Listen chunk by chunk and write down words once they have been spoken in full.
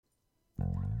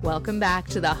Welcome back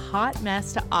to the Hot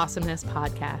Mess to Awesomeness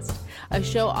podcast, a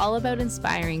show all about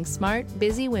inspiring smart,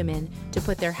 busy women to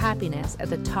put their happiness at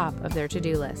the top of their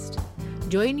to-do list.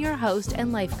 Join your host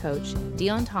and life coach,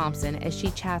 Dion Thompson, as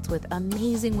she chats with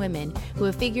amazing women who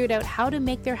have figured out how to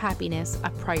make their happiness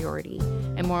a priority,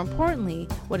 and more importantly,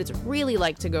 what it's really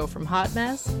like to go from hot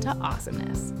mess to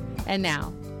awesomeness. And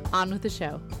now, on with the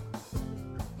show.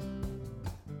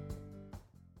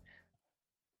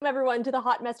 Welcome everyone to the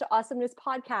Hot Mess to Awesomeness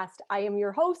podcast. I am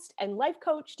your host and life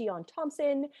coach, Dion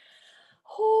Thompson.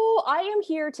 Oh, I am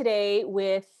here today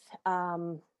with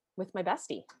my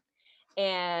bestie.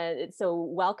 And so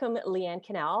welcome, Leanne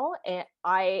Quesnelle. And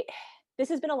this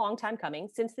has been a long time coming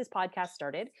since this podcast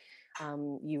started.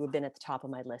 You have been at the top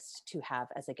of my list to have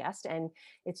as a guest. And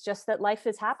it's just that life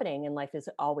is happening and life is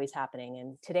always happening.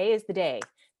 And today is the day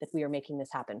that we are making this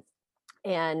happen.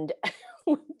 And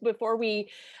before we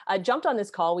jumped on this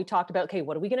call, we talked about, okay,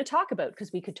 what are we going to talk about?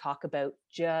 Because we could talk about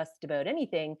just about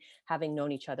anything, having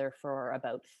known each other for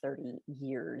about 30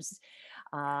 years.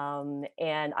 And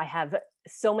I have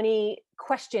so many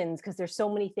questions because there's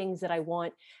so many things that I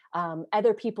want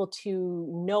other people to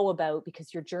know about,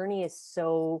 because your journey is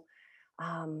so,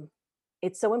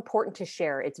 it's so important to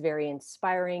share. It's very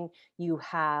inspiring. You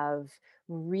have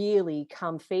really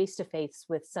come face to face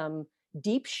with some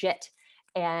deep shit.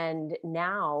 And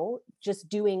now just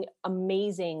doing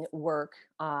amazing work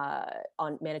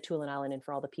on Manitoulin Island. And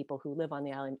for all the people who live on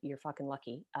the island, you're fucking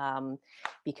lucky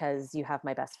because you have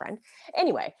my best friend.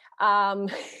 Anyway, I'm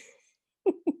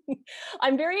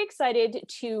very excited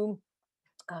to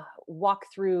walk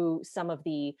through some of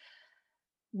the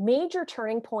major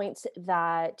turning points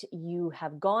that you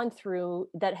have gone through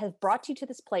that have brought you to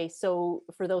this place. So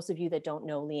for those of you that don't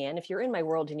know Leanne, if you're in my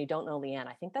world and you don't know Leanne,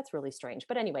 I think that's really strange.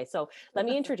 But anyway, so let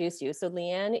me introduce you. So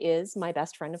Leanne is my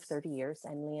best friend of 30 years,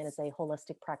 and Leanne is a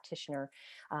holistic practitioner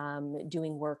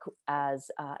doing work as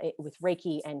with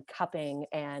Reiki and cupping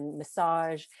and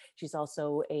massage. She's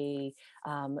also a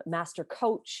master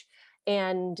coach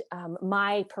and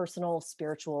my personal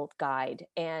spiritual guide.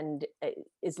 And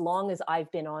as long as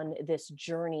I've been on this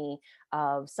journey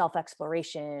of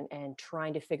self-exploration and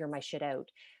trying to figure my shit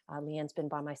out, Leanne's been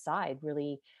by my side,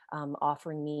 really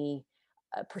offering me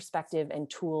perspective and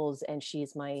tools, and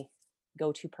she's my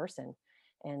go-to person.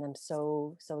 And I'm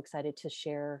so excited to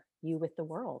share you with the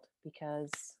world,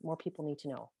 because more people need to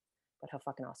know about how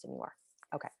fucking awesome you are.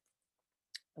 Okay.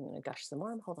 I'm going to gush some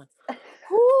more. Hold on.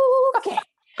 Ooh, okay.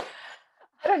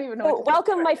 I don't even know.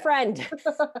 Welcome, my friend.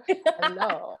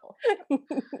 Hello.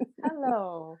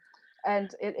 Hello.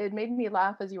 And it made me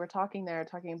laugh as you were talking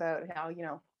about how,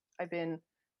 I've been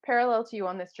parallel to you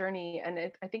on this journey. And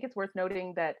I think it's worth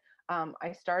noting that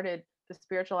I started the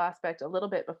spiritual aspect a little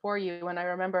bit before you. And I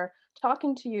remember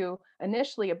talking to you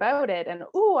initially about it. And,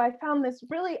 I found this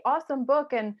really awesome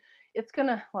book, and it's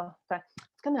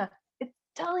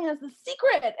telling us the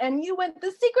secret, and you went,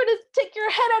 the secret is take your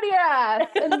head out of your ass.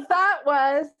 And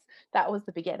that was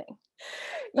the beginning.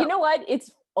 You know what?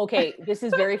 It's okay. This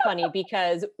is very funny,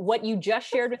 because what you just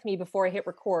shared with me before I hit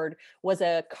record was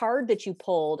a card that you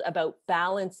pulled about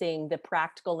balancing the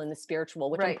practical and the spiritual,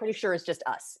 which I'm pretty sure is just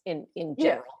us in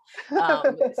general. Yeah.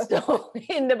 So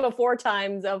in the before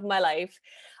times of my life,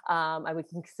 I would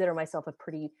consider myself I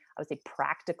would say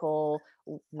practical,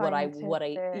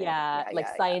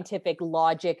 scientific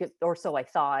logic, or so I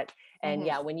thought. And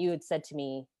when you had said to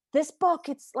me, this book,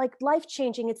 it's like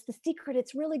life-changing, it's the secret,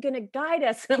 it's really going to guide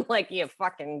us. And I'm like, you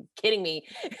fucking kidding me.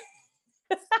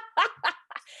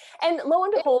 And lo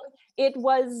and behold, it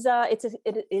was,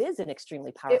 it is an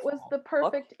extremely powerful It was the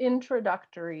perfect book.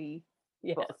 Introductory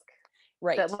book.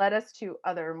 Right. That led us to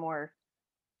other more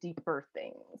deeper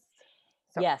things.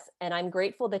 So. Yes. And I'm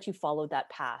grateful that you followed that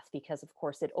path, because of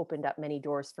course it opened up many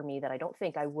doors for me that I don't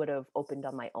think I would have opened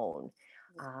on my own.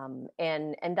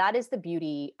 And that is the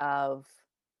beauty of,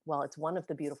 well, it's one of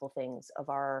the beautiful things of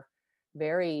our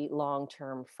very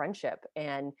long-term friendship.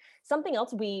 And something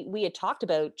else we had talked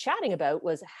about, chatting about,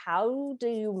 was how do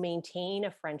you maintain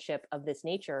a friendship of this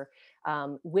nature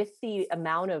with the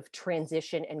amount of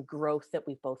transition and growth that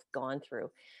we've both gone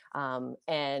through.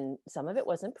 And some of it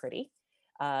wasn't pretty.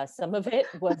 Some of it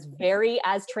was very,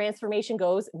 as transformation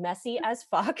goes, messy as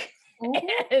fuck.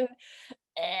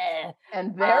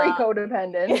 And very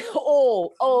codependent.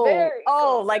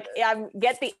 I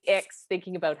get the icks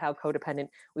thinking about how codependent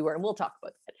we were, and we'll talk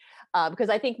about that because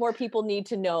I think more people need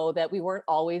to know that we weren't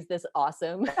always this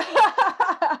awesome.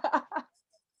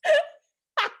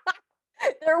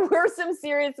 There were some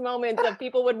serious moments that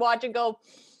people would watch and go,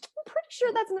 "I'm pretty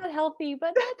sure that's not healthy,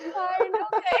 but that's fine,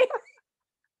 okay."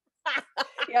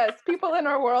 Yes, people in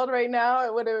our world right now,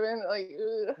 it would have been like,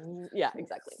 ugh. Yeah,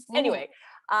 exactly. Anyway,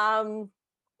 Leanne,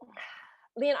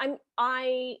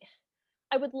 I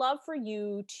would love for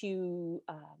you to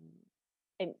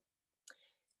and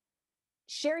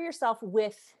share yourself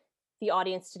with the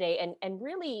audience today, and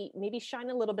really maybe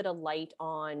shine a little bit of light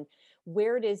on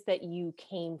where it is that you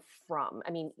came from.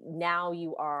 I mean, now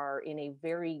you are in a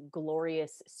very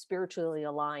glorious, spiritually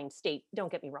aligned state.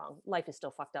 Don't get me wrong, life is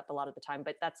still fucked up a lot of the time,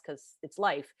 but that's because it's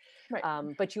life. Right.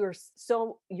 But you're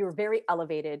very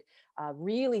elevated,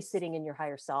 really sitting in your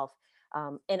higher self.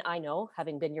 And I know,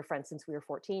 having been your friend since we were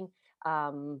 14,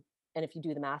 and if you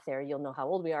do the math there, you'll know how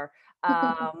old we are.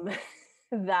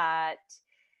 That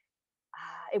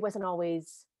it wasn't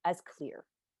always as clear,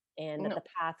 and that No. the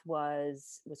path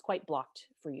was quite blocked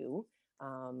for you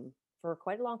for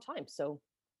quite a long time. So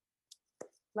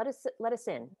let us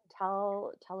in.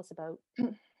 Tell us about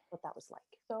what that was like.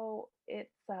 So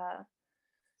it's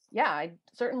yeah, I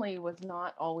certainly was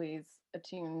not always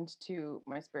attuned to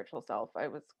my spiritual self. I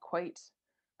was quite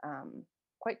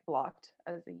blocked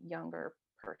as a younger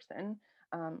person.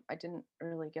 I didn't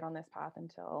really get on this path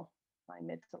until my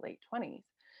mid to late 20s.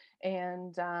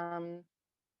 And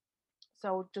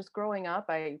so just growing up,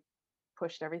 I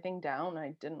pushed everything down.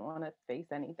 I didn't want to face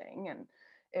anything. And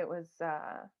it was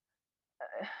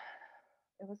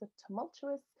it was a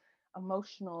tumultuous,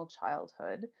 emotional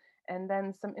childhood. And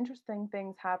then some interesting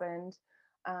things happened.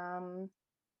 Um,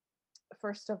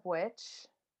 First of which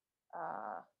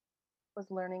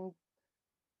was learning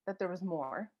that there was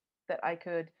more, that I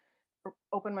could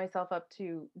open myself up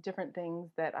to different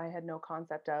things that I had no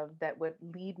concept of, that would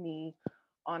lead me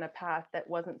on a path that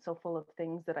wasn't so full of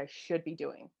things that I should be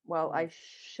doing. Well, I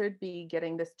should be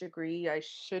getting this degree. I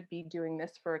should be doing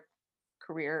this for a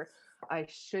career. I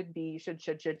should be, should.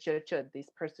 This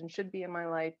person should be in my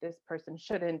life. This person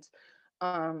shouldn't.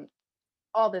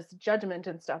 All this judgment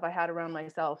and stuff I had around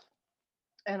myself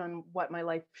and on what my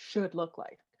life should look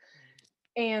like.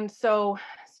 And so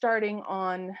starting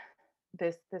on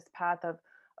this path of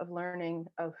learning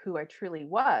of who I truly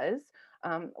was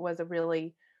a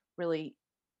really, really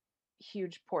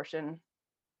huge portion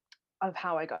of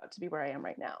how I got to be where I am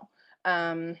right now.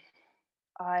 I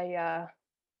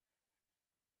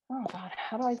oh God,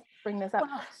 how do I bring this up?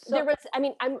 Well, So there was, I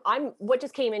mean, I'm what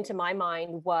just came into my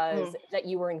mind was that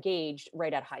you were engaged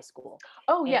right out of high school.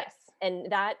 oh And, yes.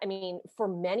 and that, I mean, for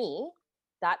many,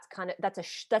 that's a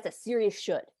serious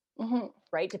should, Mm-hmm.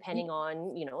 right? Depending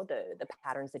on, the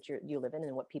patterns that you live in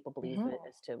and what people believe Mm-hmm.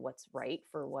 as to what's right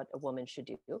for what a woman should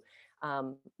do.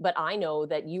 But I know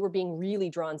that you were being really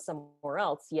drawn somewhere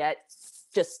else, yet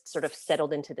just sort of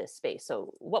settled into this space.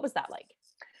 So what was that like?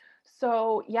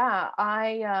 So yeah,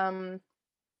 I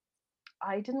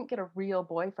didn't get a real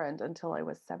boyfriend until I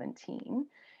was 17.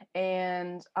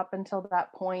 And up until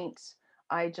that point,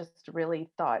 I just really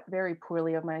thought very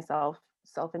poorly of myself,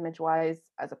 self-image wise,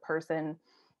 as a person.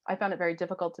 I found it very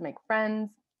difficult to make friends.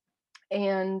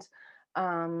 And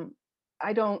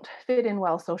I don't fit in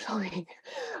well socially,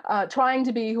 trying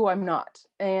to be who I'm not.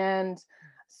 And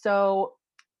so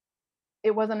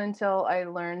it wasn't until I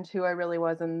learned who I really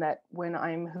was, and that when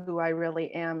I'm who I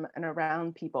really am and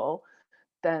around people,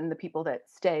 then the people that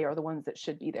stay are the ones that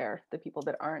should be there. The people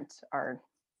that aren't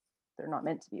they're not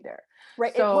meant to be there.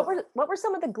 Right. And So what were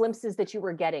some of the glimpses that you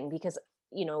were getting? Because,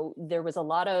 there was a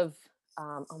lot of,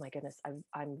 oh my goodness,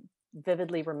 I'm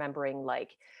vividly remembering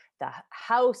like the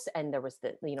house, and there was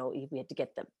we had to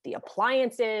get the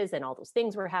appliances and all those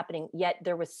things were happening. Yet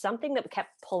there was something that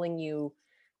kept pulling you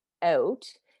out.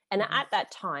 And Mhm. at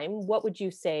that time, what would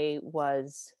you say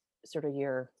was sort of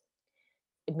your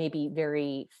maybe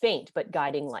very faint but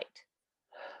guiding light?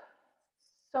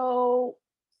 So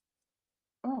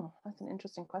oh, that's an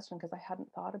interesting question because I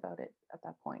hadn't thought about it at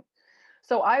that point.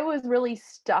 So I was really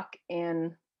stuck,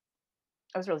 let's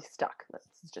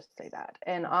just say that.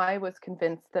 And I was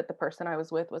convinced that the person I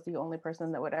was with was the only person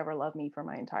that would ever love me for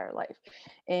my entire life.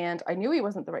 And I knew he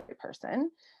wasn't the right person.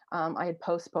 I had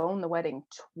postponed the wedding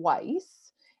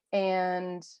twice.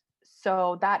 And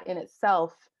so that in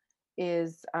itself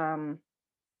is, wow,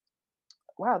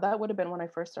 that would have been when I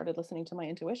first started listening to my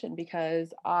intuition,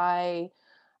 because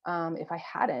if I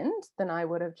hadn't, then I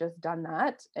would have just done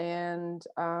that. And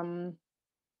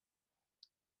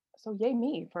so yay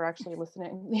me for actually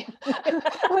listening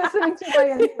listening to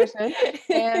my intuition,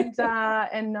 and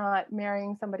not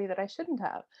marrying somebody that I shouldn't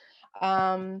have.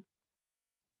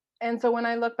 And so when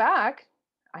I look back,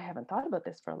 I haven't thought about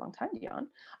this for a long time, Dion.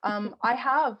 I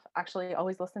have actually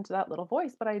always listened to that little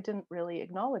voice, but I didn't really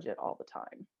acknowledge it all the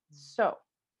time. So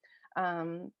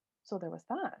so there was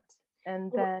that.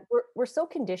 And then We're so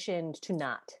conditioned to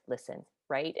not listen,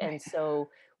 right? And so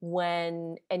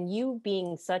and you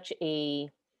being such a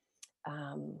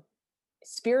um,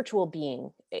 spiritual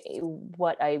being,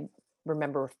 what I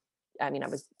remember, I mean, I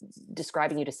was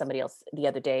describing you to somebody else the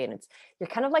other day, and you're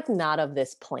kind of like not of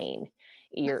this plane.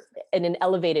 You're in an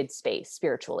elevated space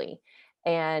spiritually,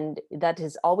 and that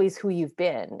is always who you've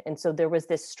been. And so there was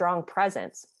this strong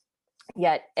presence,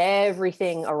 yet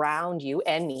everything around you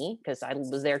and me, because I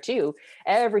was there too,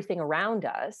 everything around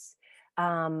us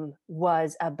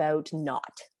was about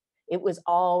not. It was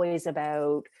always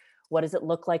about, what does it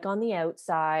look like on the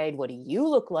outside? What do you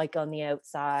look like on the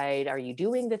outside? Are you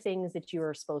doing the things that you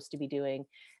are supposed to be doing?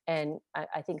 And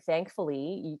I think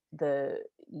thankfully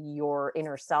your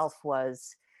inner self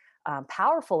was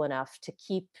powerful enough to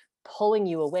keep pulling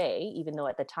you away, even though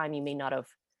at the time you may not have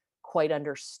quite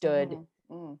understood,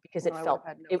 because No, it I would felt,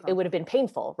 have had no it would have been concept.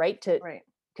 painful, right? Right.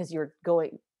 Because you're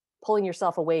pulling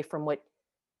yourself away from what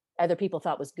other people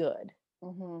thought was good,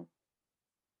 Mm-hmm.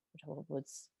 which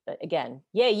was, again,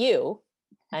 yeah, you.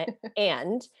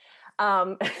 And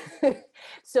um,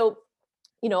 so,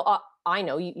 I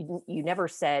know you never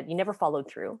said, you never followed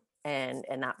through, and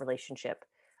that relationship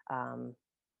um,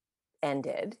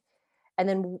 ended. And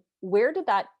then where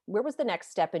was the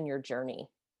next step in your journey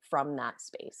from that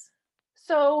space?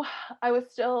 So I was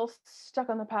still stuck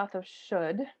on the path of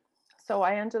should. So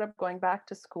I ended up going back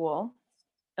to school.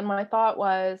 And my thought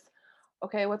was,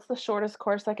 okay, what's the shortest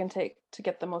course I can take to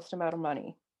get the most amount of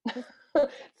money?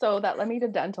 So that led me to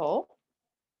dental.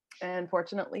 And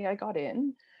fortunately, I got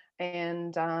in.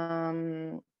 And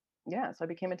yeah, so I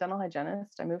became a dental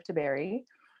hygienist. I moved to Barrie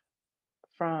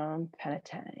from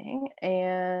Penetang.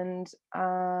 And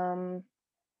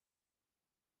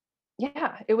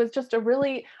yeah, it was just a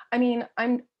really, I mean,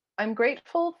 I'm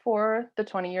grateful for the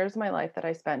 20 years of my life that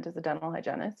I spent as a dental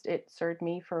hygienist. It served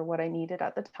me for what I needed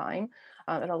at the time.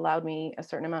 It allowed me a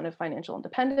certain amount of financial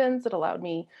independence. It allowed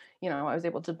me, I was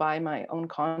able to buy my own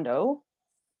condo,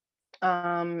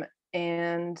 and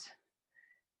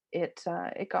it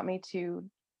got me to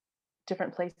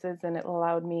different places, and it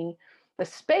allowed me the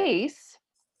space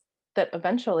that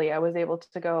eventually I was able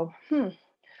to go,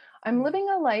 I'm living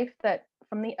a life that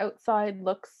from the outside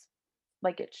looks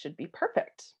like it should be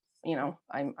perfect.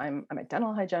 I'm a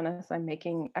dental hygienist. I'm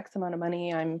making X amount of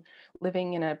money. I'm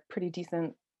living in a pretty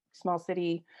decent small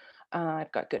city.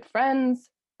 I've got good friends.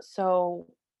 So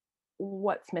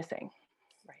what's missing?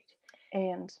 Right.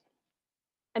 And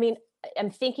I mean, I'm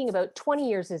thinking about 20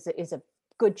 years is a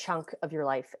good chunk of your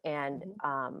life. And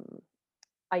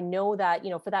I know that,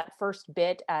 for that first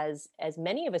bit, as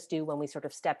many of us do when we sort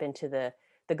of step into the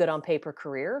good on paper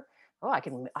career, oh, I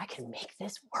can make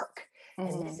this work.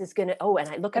 And this is gonna, and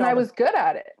I look at and all I was good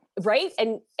at it. right.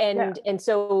 And Yeah. and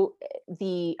so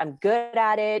I'm good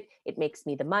at it. It makes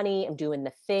me the money. I'm doing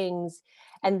the things.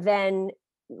 And then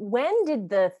when did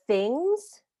the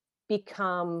things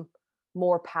become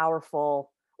more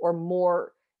powerful or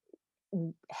more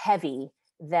heavy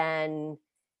than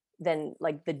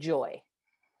like the joy?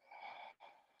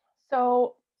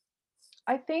 So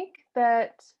I think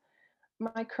that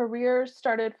my career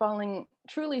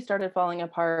truly started falling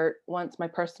apart once my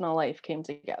personal life came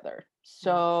together.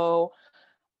 So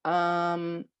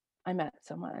I met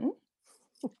someone,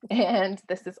 and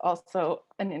this is also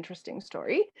an interesting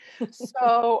story.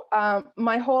 So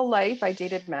my whole life I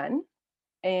dated men,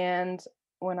 and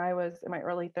when I was in my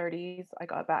early 30s, I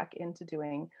got back into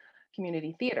doing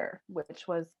community theater, which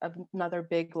was another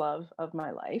big love of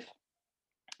my life.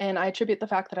 And I attribute the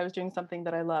fact that I was doing something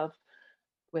that I love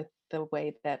with the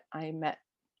way that I met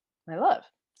my love.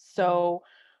 So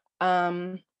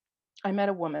I met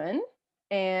a woman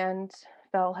and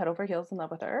fell head over heels in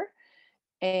love with her.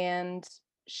 And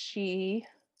she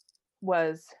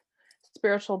was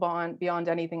spiritual beyond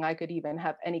anything I could even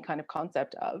have any kind of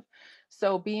concept of.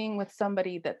 So being with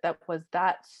somebody that was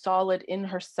that solid in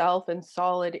herself and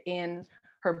solid in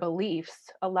her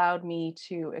beliefs allowed me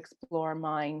to explore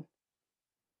mine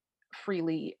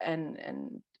freely and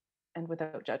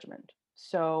without judgment.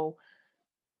 So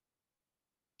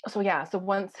yeah, so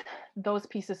once those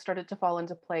pieces started to fall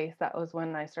into place, that was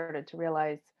when I started to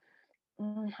realize,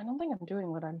 I don't think I'm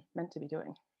doing what I'm meant to be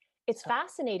doing. It's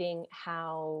fascinating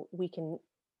how we can,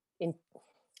 in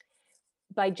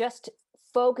by just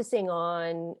focusing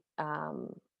on, I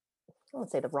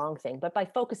won't say the wrong thing, but by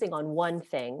focusing on one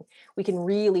thing, we can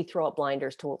really throw up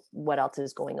blinders to what else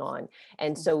is going on.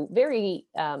 And so, very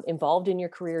involved in your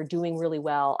career, doing really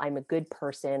well. I'm a good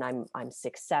person. I'm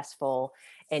successful,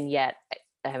 and yet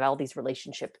I have all these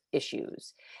relationship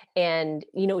issues. And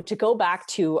to go back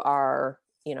to our,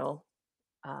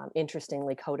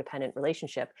 interestingly codependent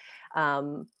relationship.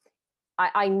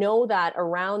 I know that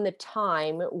around the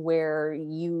time where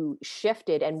you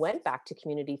shifted and went back to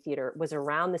community theater was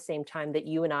around the same time that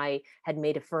you and I had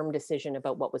made a firm decision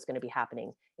about what was going to be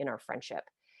happening in our friendship.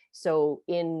 So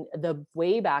in the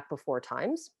way back before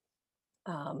times,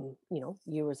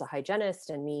 you as a hygienist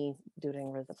and me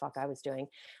doing what the fuck I was doing.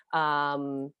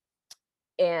 And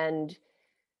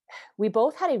we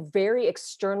both had a very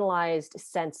externalized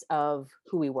sense of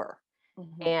who we were.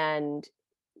 Mm-hmm. And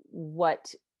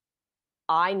what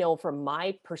I know from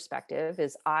my perspective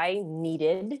is I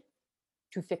needed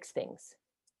to fix things,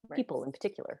 Right. people in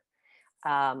particular,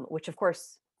 which of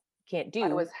course can't do.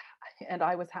 I was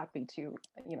happy to,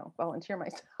 volunteer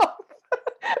myself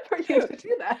for you to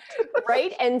do that.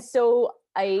 Right. And so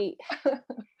being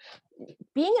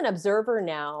an observer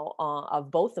now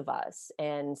of both of us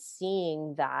and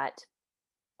seeing that,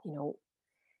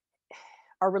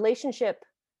 our relationship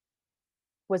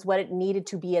was what it needed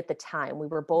to be at the time. We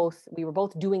were both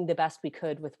doing the best we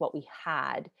could with what we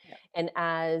had. Yeah. And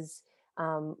as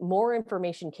more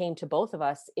information came to both of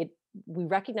us, we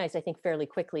recognized, I think, fairly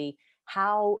quickly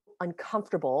how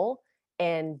uncomfortable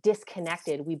and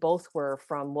disconnected we both were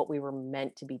from what we were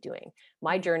meant to be doing.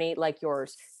 My journey, like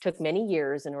yours, took many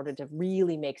years in order to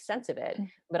really make sense of it.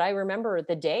 But I remember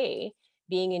the day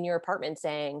being in your apartment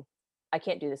saying, I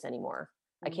can't do this anymore.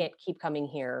 I can't keep coming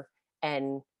here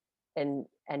and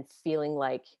feeling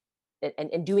like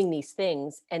and doing these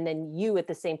things. And then you at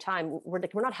the same time, we're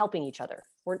not helping each other.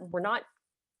 We're not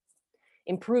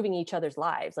improving each other's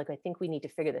lives. Like, I think we need to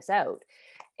figure this out.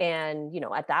 And,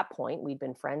 at that point we'd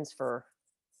been friends for,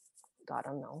 God, I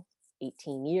don't know,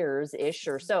 18 years ish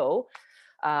or so.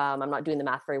 I'm not doing the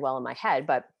math very well in my head,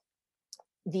 but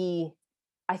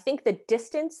I think the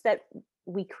distance that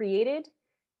we created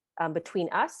between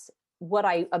us, what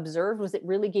I observed was it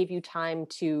really gave you time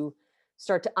to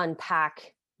start to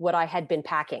unpack what I had been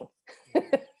packing.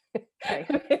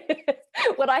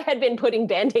 What I had been putting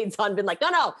Band-Aids on, been like,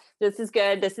 no, this is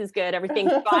good,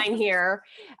 everything's fine here.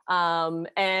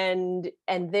 And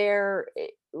there,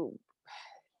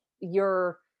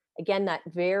 you're, again, that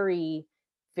very,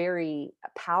 very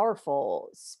powerful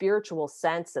spiritual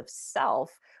sense of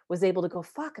self was able to go,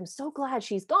 fuck, I'm so glad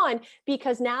she's gone,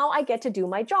 because now I get to do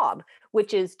my job,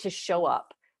 which is to show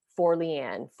up for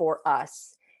Leanne, for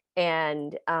us.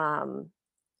 And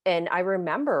I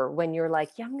remember when you're like,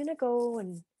 yeah, I'm going to go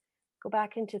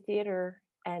back into theater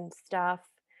and stuff.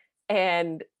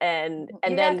 And then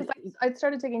because I'd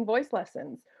started taking voice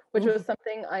lessons, which was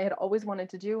something I had always wanted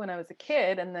to do when I was a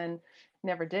kid, and then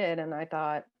never did. And I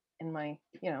thought in my,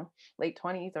 late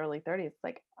 20s, early 30s,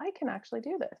 like, I can actually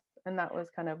do this. And that was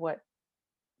kind of what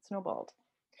snowballed.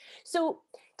 So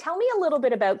tell me a little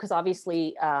bit about, because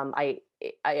obviously I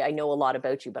know a lot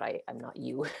about you, but I'm not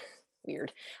you.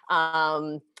 Weird.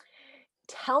 Tell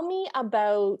me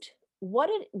about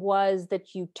what it was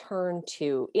that you turned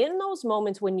to in those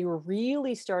moments when you were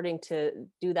really starting to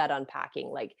do that unpacking.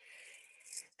 Like,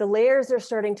 the layers are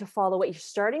starting to fall away. You're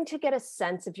starting to get a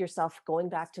sense of yourself, going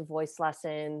back to voice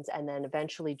lessons, and then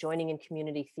eventually joining in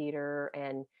community theater,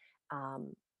 and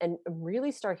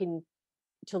really starting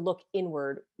to look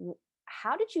inward.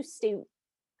 How did you stay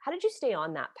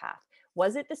on that path?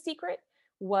 Was it The Secret?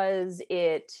 Was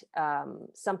it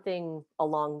something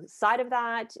alongside of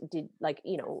that? Did,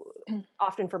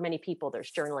 often for many people,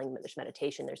 there's journaling, there's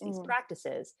meditation, there's these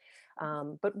practices.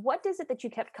 But what is it that you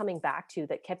kept coming back to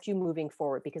that kept you moving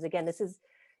forward? Because again,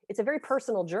 it's a very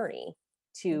personal journey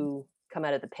to come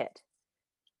out of the pit.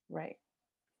 Right.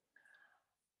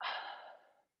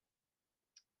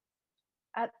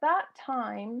 At that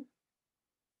time,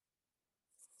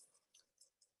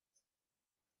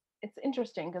 it's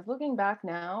interesting because looking back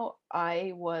now,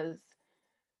 I was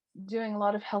doing a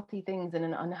lot of healthy things in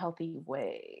an unhealthy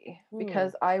way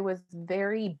because I was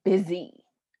very busy.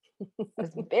 I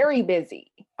was very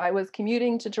busy. I was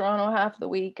commuting to Toronto half the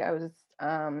week. I was,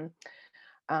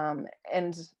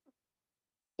 and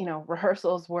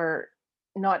rehearsals were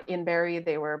not in Barrie.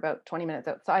 They were about 20 minutes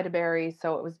outside of Barrie.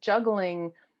 So it was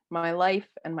juggling my life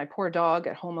and my poor dog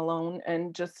at home alone,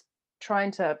 and just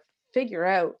trying to figure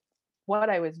out what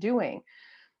I was doing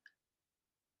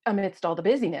amidst all the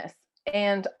busyness.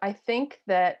 And I think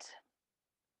that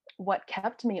what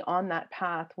kept me on that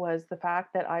path was the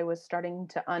fact that I was starting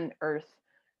to unearth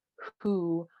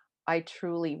who I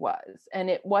truly was. And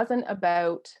it wasn't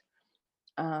about,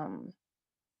 I'm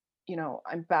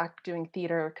back doing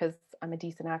theater because I'm a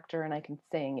decent actor and I can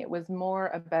sing. It was more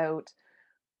about,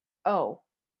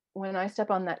 when I step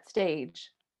on that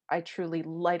stage, I truly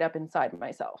light up inside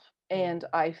myself and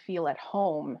I feel at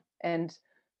home. And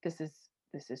this is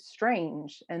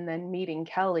strange. And then meeting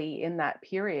Kelly in that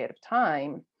period of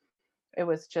time It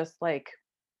was just like,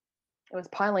 it was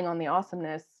piling on the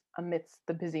awesomeness amidst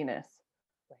the busyness.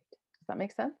 Right. Does that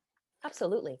make sense?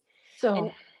 Absolutely. So,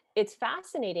 And it's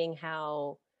fascinating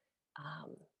how,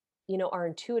 um, our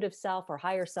intuitive self or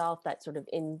higher self, that sort of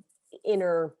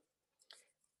inner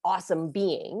awesome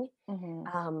being,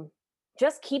 mhm, um,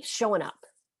 just keeps showing up,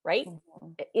 right?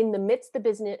 mhm, In the midst the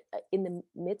business, in the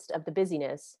midst of the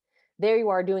busyness, there you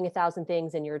are doing 1,000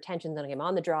 things, and your attention's on, I'm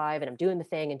on the drive and I'm doing the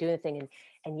thing and doing the thing,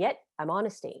 and yet I'm on a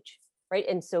stage, right?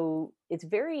 And so it's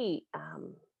very,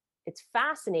 it's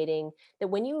fascinating that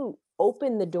when you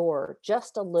open the door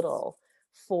just a little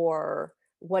for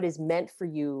what is meant for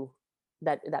you,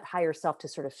 that higher self to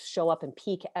sort of show up and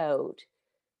peek out,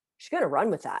 she's going to run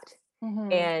with that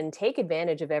mhm, and take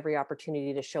advantage of every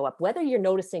opportunity to show up, whether you're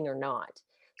noticing or not.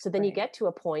 So then you right. get to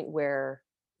a point where,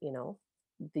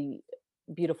 the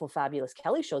beautiful, fabulous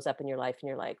Kelly shows up in your life and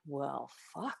you're like, well,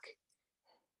 fuck,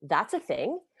 that's a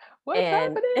thing. What's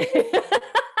And happening?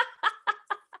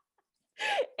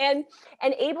 and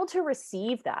and able to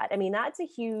receive that. I mean, that's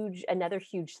another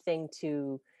huge thing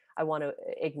to I want to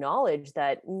acknowledge,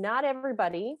 that not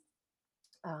everybody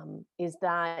is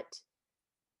that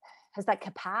has that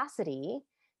capacity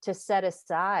to set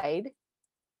aside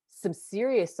some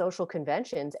serious social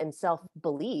conventions and self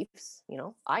beliefs.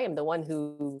 I am the one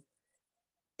who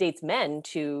dates men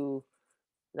to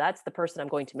that's the person I'm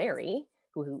going to marry,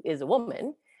 who is a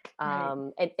woman.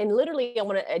 Right. And literally,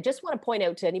 I just want to point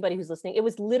out to anybody who's listening, it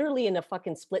was literally in a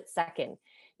fucking split second.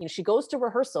 She goes to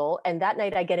rehearsal, and that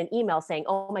night I get an email saying,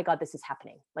 "Oh my God, this is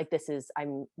happening. Like, this is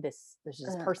this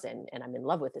Uh, person, and I'm in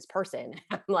love with this person."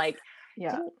 I'm like,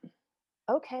 yeah. didn't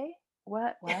okay.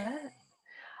 What?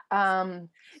 Um,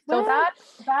 so Well,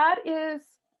 that is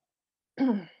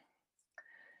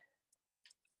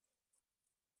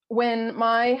when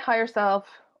my higher self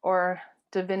or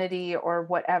divinity or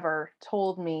whatever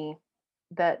told me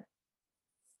that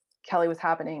Kelly was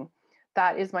happening,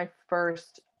 that is my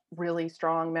first really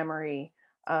strong memory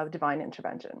of divine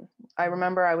intervention. I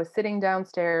remember I was sitting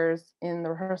downstairs in the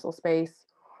rehearsal space.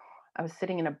 I was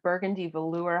sitting in a burgundy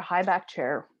velour high back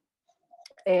chair,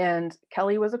 and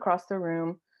Kelly was across the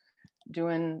room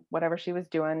doing whatever she was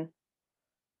doing.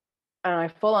 And I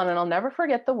full on, and I'll never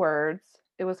forget the words.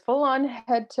 It was full on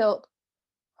head tilt.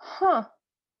 Huh.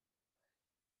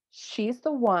 She's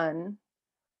the one.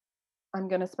 I'm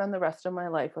going to spend the rest of my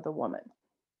life with a woman.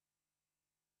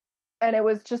 And it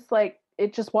was just like,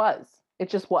 it just was. It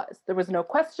just was. There was no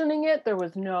questioning it. There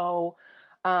was no,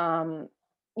 um,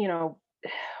 you know,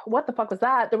 what the fuck was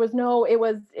that? There was no,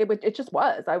 it just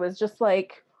was. I was just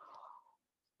like,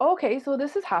 okay, so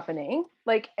this is happening.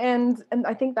 Like, and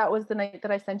I think that was the night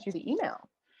that I sent you the email,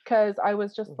 because I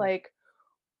was just mhm. like,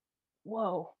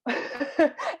 whoa.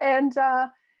 and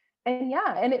and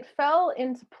yeah, and it fell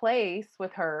into place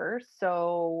with her.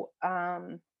 So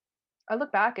I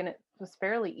look back and it was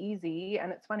fairly easy.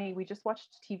 And it's funny, we just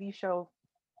watched a TV show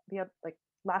like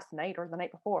last night or the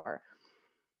night before,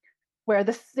 where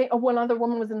one other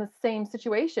woman was in the same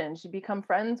situation. She'd become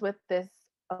friends with this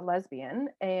a lesbian,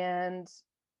 and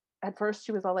at first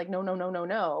she was all like, no, no, no, no,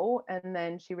 no. And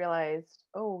then she realized,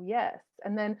 oh, yes.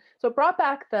 And then, so it brought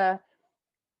back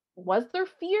was there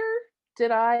fear? Did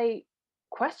I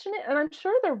question it? And I'm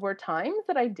sure there were times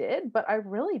that I did, but I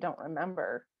really don't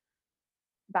remember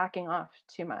backing off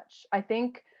too much. I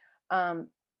think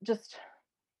just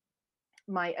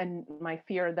my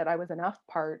fear that I was enough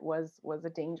part was a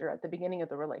danger at the beginning of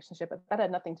the relationship, but that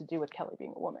had nothing to do with Kelly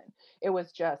being a woman. It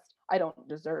was just, I don't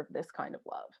deserve this kind of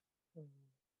love.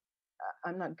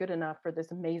 I'm not good enough for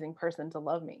this amazing person to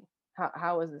love me.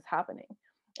 How is this happening?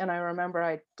 And I remember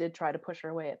I did try to push her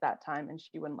away at that time, and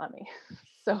she wouldn't let me.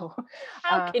 So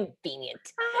How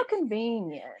convenient. how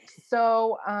convenient.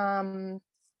 So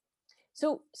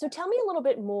So tell me a little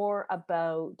bit more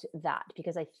about that,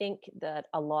 because I think that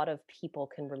a lot of people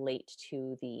can relate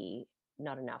to the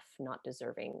not enough, not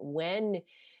deserving. When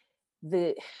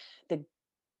the the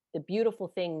the beautiful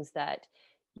things that,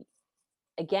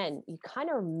 again, you kind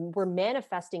of were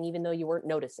manifesting even though you weren't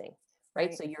noticing, right?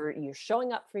 right. So you're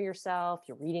showing up for yourself,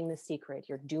 you're reading The Secret,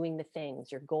 you're doing the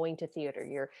things, you're going to theater,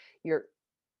 you're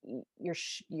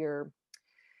you're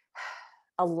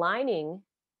aligning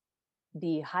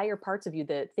the higher parts of you,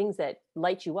 the things that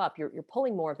light you up, you're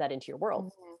pulling more of that into your world.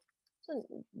 Mhm. So,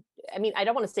 I mean, I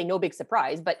don't want to say no big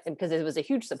surprise, but because it was a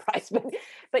huge surprise,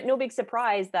 but no big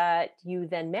surprise that you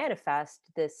then manifest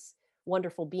this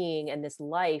wonderful being and this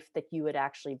life that you had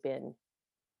actually been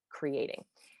creating.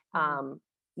 Mhm.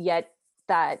 Yet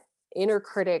that inner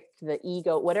critic, the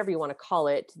ego, whatever you want to call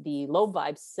it, the low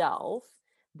vibe self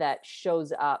that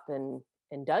shows up and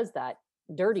does that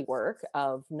dirty work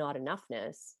of not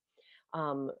enoughness,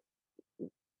 Um,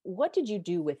 what did you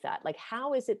do with that? Like,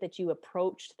 how is it that you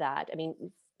approached that? I mean,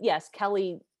 yes,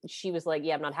 Kelly, she was like,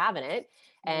 yeah, I'm not having it.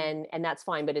 And that's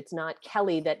fine, but it's not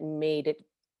Kelly that made it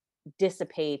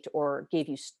dissipate or gave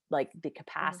you like the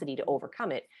capacity to Mhm.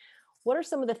 overcome it. What are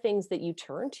some of the things that you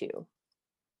turn to?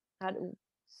 How do,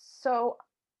 So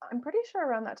I'm pretty sure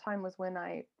around that time was when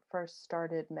I first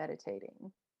started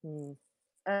meditating. mm,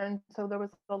 And so there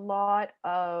was a lot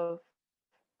of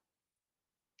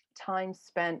time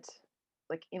spent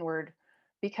like inward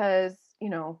because,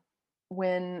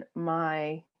 when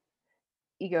my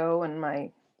ego and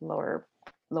my low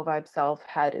vibe self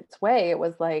had its way, it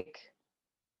was like,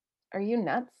 are you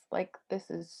nuts? Like, this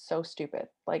is so stupid.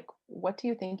 Like, what do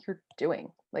you think you're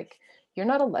doing? Like, you're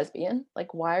not a lesbian.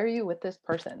 Like, why are you with this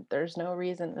person? There's no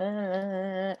reason.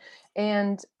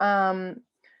 And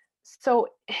so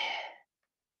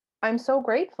I'm so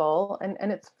grateful.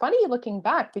 And it's funny looking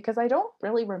back because I don't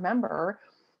really remember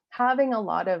having a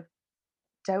lot of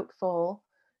doubtful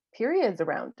periods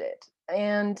around it.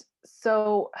 And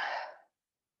so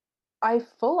I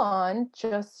full on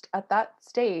just at that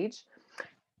stage,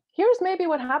 here's maybe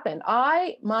what happened.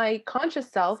 My conscious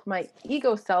self, my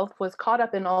ego self was caught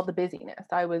up in all the busyness.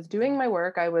 I was doing my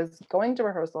work. I was going to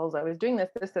rehearsals. I was doing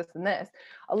this, and this,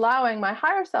 allowing my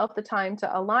higher self the time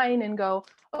to align and go,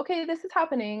 okay, this is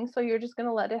happening. So you're just going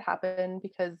to let it happen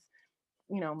because,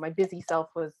 my busy self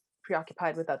was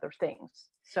preoccupied with other things.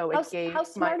 So it gave how my,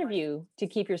 smart of you to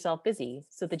keep yourself busy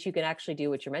so that you can actually do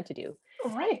what you're meant to do.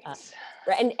 right.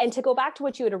 Right. And to go back to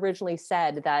what you had originally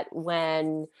said, that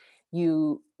when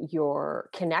your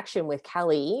connection with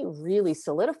Kelly really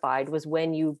solidified was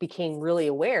when you became really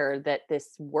aware that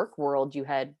this work world you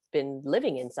had been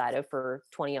living inside of for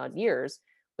 20 odd years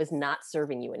was not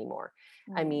serving you anymore.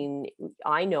 I mean,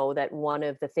 I know that one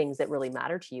of the things that really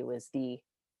matter to you is the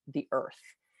earth,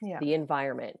 Yeah. the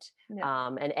environment, Yeah.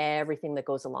 and everything that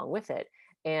goes along with it.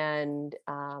 And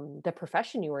the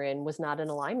profession you were in was not in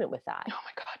alignment with that. Oh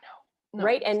my God, no.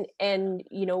 Right. And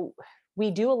we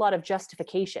do a lot of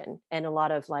justification and a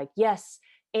lot of like, yes,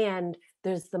 and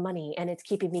there's the money and it's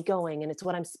keeping me going and it's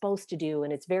what I'm supposed to do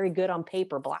and it's very good on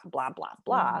paper, blah blah blah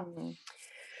blah. Mhm.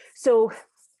 So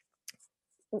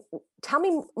tell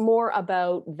me more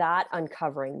about that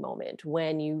uncovering moment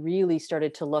when you really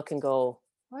started to look and go,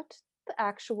 what the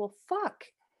actual fuck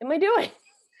am I doing?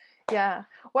 Yeah.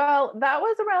 Well, that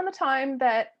was around the time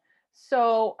that,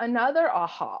 so another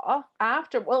aha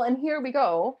after, well, and here we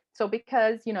go. So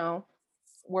because,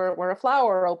 we're a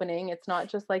flower opening, it's not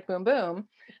just like boom, boom.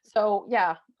 So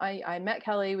yeah, I met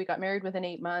Kelly. We got married within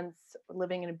 8 months,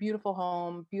 living in a beautiful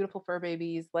home, beautiful fur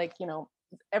babies, like,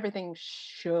 everything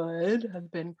should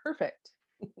have been perfect.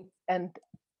 And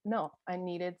no, I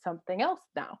needed something else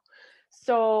now.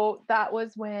 So that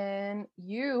was when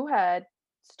you had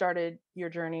started your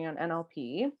journey on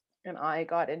NLP, and I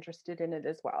got interested in it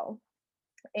as well.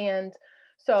 And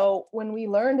so when we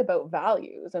learned about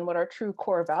values and what our true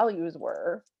core values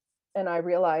were, and I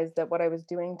realized that what I was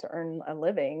doing to earn a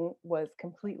living was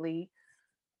completely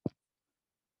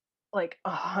like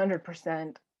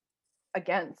 100%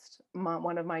 against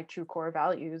one of my true core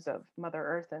values of Mother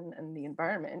Earth and the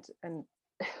environment. And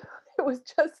it was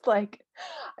just like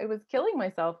I was killing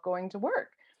myself going to work.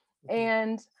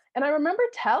 And I remember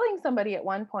telling somebody at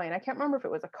one point, I can't remember if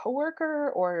it was a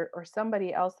coworker or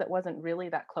somebody else that wasn't really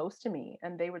that close to me,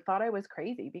 and they would thought I was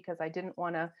crazy because I didn't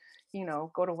want to,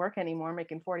 go to work anymore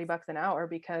making $40 an hour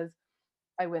because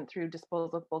I went through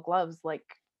disposable gloves like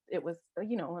it was,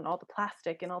 and all the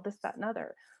plastic and all this, that, and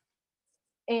other.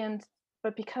 And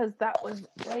but because that was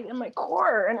right in my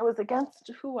core and it was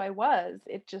against who I was,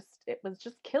 it was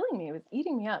just killing me. It was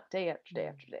eating me up day after day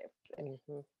after day after day.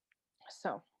 Mm-hmm.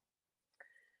 So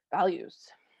values.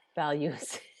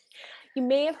 You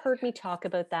may have heard me talk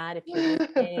about that if you're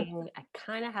listening. I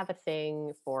kind of have a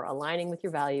thing for aligning with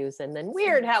your values, and then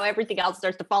weird how everything else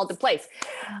starts to fall into place.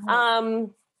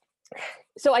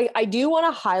 So I do want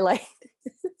to highlight,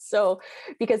 so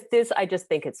because this, I just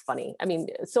think it's funny. I mean,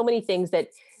 so many things that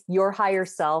your higher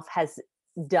self has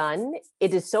done.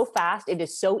 It is so fast. It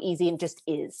is so easy and just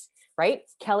is, right?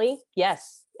 Kelly,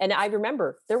 yes. And I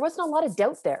remember there wasn't a lot of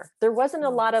doubt there. There wasn't a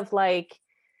lot of like,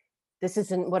 this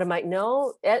isn't what am I,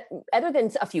 no, other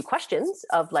than a few questions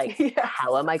of like, Yeah.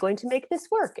 how am I going to make this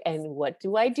work? And what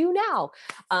do I do now?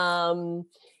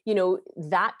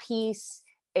 That piece.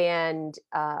 And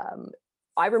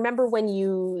I remember when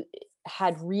you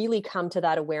had really come to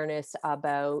that awareness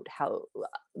about how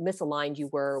misaligned you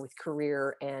were with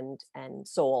career and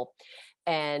soul,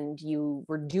 and you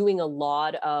were doing a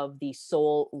lot of the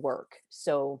soul work.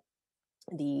 So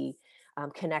the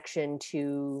connection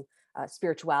to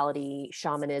spirituality,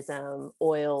 shamanism,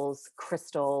 oils,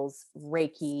 crystals,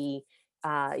 Reiki.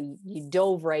 You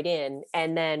dove right in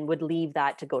and then would leave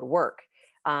that to go to work.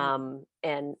 And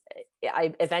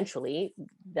I eventually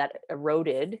that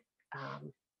eroded,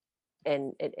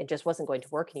 and it just wasn't going to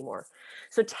work anymore.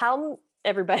 So tell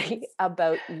everybody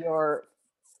about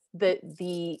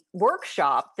the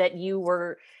workshop that you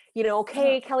were,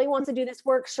 okay, Kelly wants to do this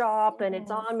workshop and it's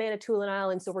on Manitoulin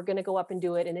Island, so we're going to go up and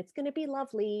do it and it's going to be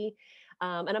lovely.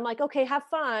 And I'm like, okay, have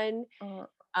fun.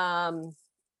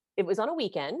 It was on a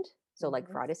weekend, so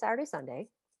like Friday, Saturday, Sunday.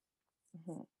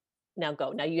 Now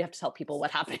go. Now you have to tell people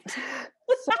what happened.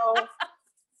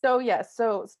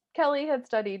 So Kelly had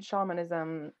studied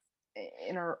shamanism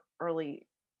in her early,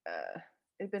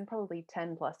 it'd been probably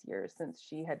 10 plus years since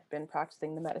she had been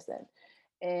practicing the medicine.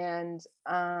 And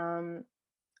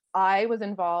I was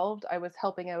involved. I was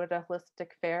helping out at a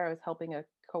holistic fair. I was helping a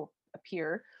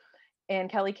peer. And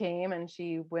Kelly came and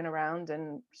she went around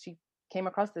and she came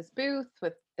across this booth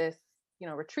with this,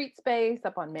 retreat space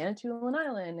up on Manitoulin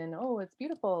Island. And it's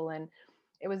beautiful. And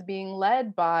it was being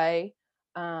led by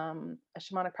a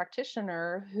shamanic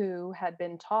practitioner who had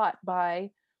been taught by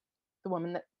the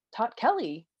woman that taught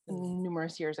Kelly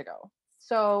numerous years ago.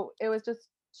 So it was just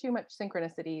too much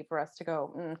synchronicity for us to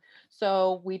go.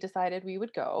 So we decided we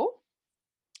would go.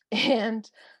 And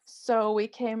so we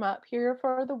came up here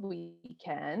for the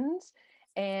weekend.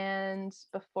 And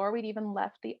before we'd even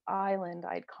left the island,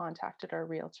 I'd contacted our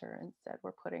realtor and said,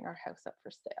 we're putting our house up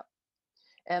for sale.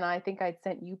 And I think I'd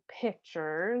sent you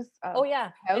pictures of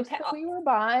the house that we were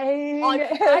buying.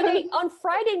 On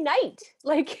Friday night.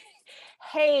 Like,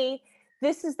 hey,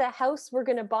 this is the house we're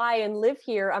going to buy and live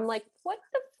here. I'm like, what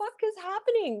the fuck is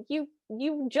happening?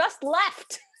 You just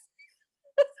left.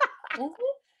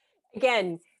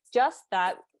 Again, just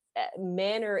that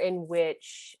manner in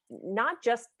which not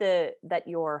just that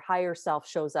your higher self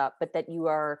shows up, but that you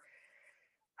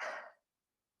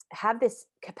have this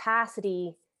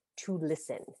capacity to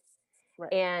listen.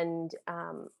 Right. And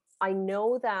I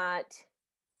know that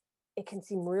it can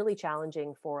seem really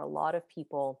challenging for a lot of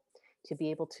people to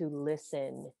be able to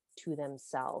listen to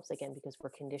themselves, again, because we're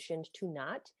conditioned to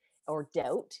not, or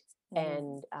doubt,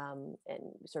 and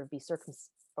sort of be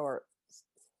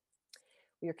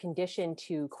we're conditioned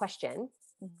to question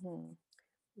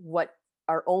what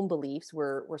our own beliefs.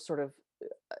 We're sort of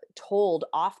told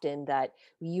often that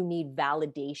you need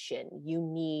validation, you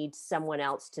need someone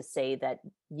else to say that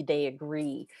they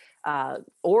agree,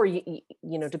 or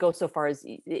to go so far as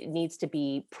it needs to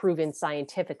be proven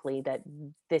scientifically that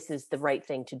this is the right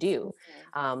thing to do.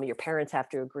 Your parents have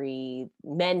to agree,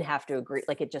 men have to agree,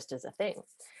 like it just is a thing.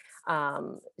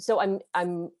 So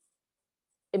I'm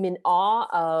in awe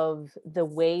of the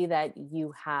way that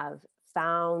you have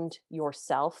found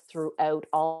yourself throughout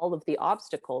all of the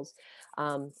obstacles,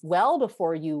 well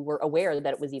before you were aware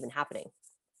that it was even happening.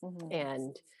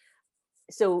 And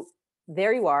so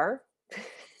there you are.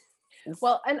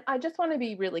 Well, and I just want to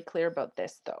be really clear about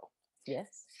this though.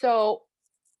 Yes. So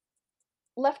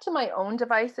left to my own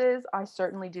devices, I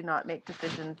certainly do not make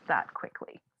decisions that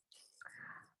quickly.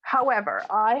 However,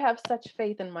 I have such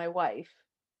faith in my wife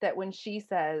that when she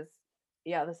says,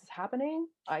 yeah, this is happening,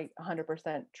 I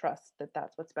 100% trust that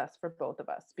that's what's best for both of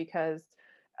us, because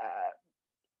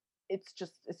it's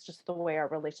just the way our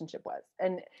relationship was.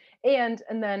 And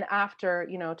then after,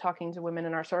 talking to women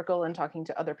in our circle and talking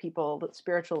to other people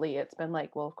spiritually, it's been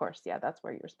like, well, of course, yeah, that's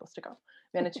where you're supposed to go.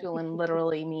 Manitoulin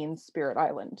literally means spirit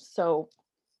island. So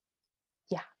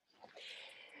yeah.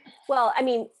 Well, I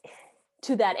mean,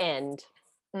 to that end,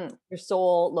 your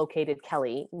soul located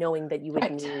Kelly, knowing that you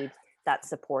would need that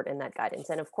support and that guidance.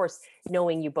 And of course,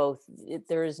 knowing you both,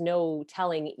 there is no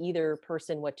telling either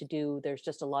person what to do. There's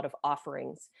just a lot of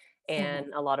offerings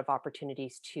and a lot of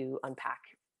opportunities to unpack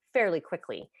fairly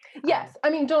quickly. Yes. I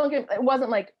mean, it wasn't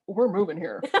like, we're moving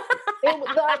here. That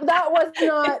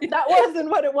wasn't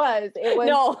what it was. It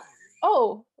was,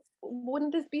 oh,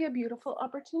 wouldn't this be a beautiful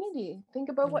opportunity? Think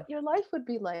about what your life would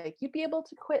be like. You'd be able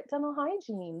to quit dental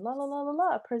hygiene, la, la, la, la,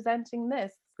 la, presenting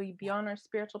this. We'd be on our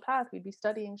spiritual path. We'd be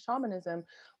studying shamanism,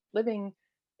 living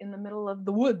in the middle of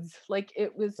the woods. Like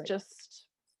it was just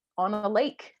on a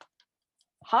lake.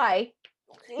 Hi.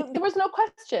 There was no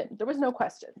question.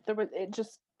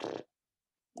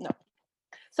 No.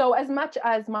 So as much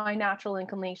as my natural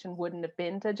inclination wouldn't have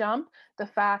been to jump, the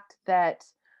fact that,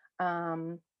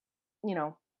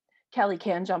 Kelly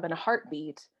can jump in a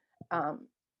heartbeat,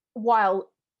 while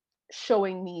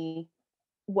showing me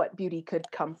what beauty could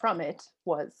come from it,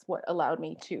 was what allowed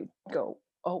me to go,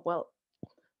 oh, well,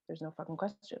 there's no fucking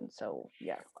question. So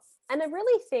yeah. And I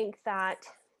really think that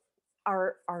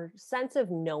our sense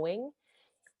of knowing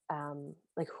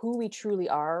like who we truly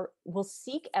are, we'll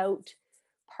seek out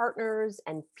partners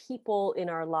and people in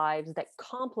our lives that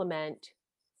complement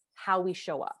how we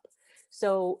show up.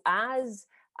 So as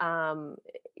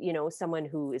someone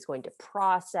who is going to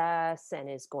process and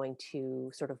is going to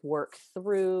sort of work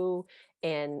through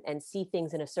and see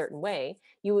things in a certain way,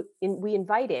 we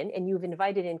invite in, and you've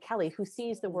invited in Kelly, who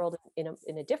sees the world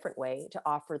in a different way, to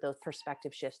offer those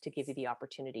perspective shifts, to give you the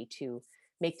opportunity to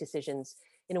make decisions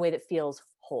in a way that feels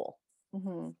whole.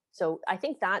 Mm-hmm. So I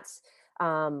think that's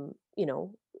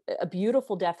a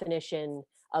beautiful definition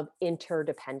of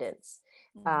interdependence.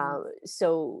 Mm-hmm.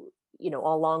 So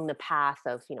along the path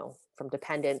of from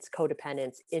dependence,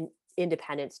 codependence,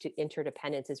 independence to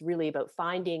interdependence is really about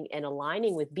finding and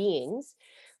aligning with beings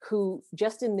who,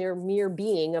 just in their mere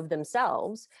being of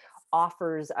themselves,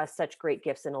 offers us such great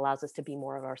gifts and allows us to be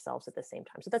more of ourselves at the same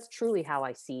time. So that's truly how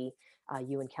I see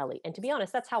you and Kelly. And to be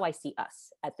honest, that's how I see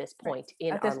us at this point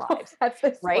in our lives. At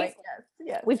this right? point,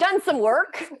 yes. We've done some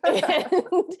work,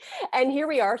 and here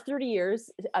we are, 30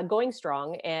 years going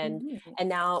strong. And Mm-hmm. and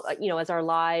now, as our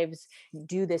lives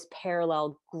do this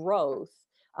parallel growth,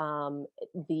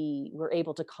 we're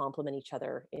able to complement each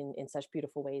other in such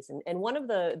beautiful ways. And one of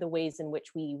the ways in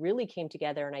which we really came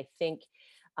together, and I think,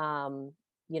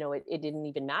 it didn't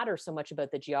even matter so much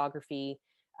about the geography,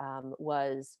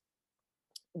 was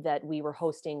that we were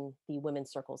hosting the women's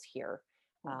circles here.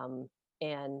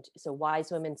 And so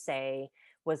Wise Women Say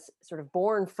was sort of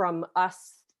born from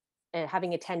us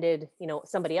having attended,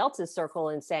 somebody else's circle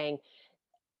and saying,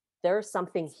 there's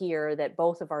something here that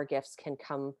both of our gifts can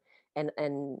come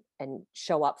and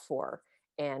show up for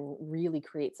and really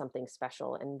create something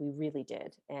special. And we really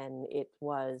did. And it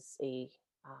was a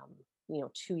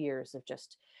 2 years of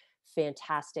just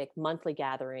fantastic monthly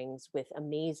gatherings with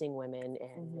amazing women,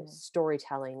 and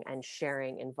storytelling and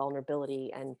sharing and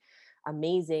vulnerability and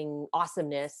amazing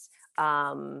awesomeness.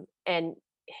 And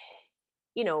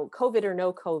COVID or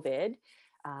no COVID,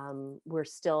 we're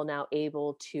still now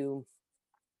able to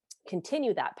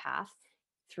continue that path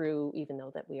through, even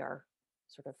though that we are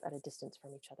sort of at a distance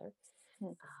from each other.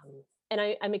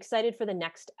 And I'm excited for the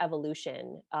next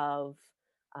evolution of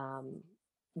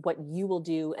what you will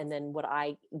do, and then what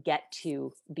I get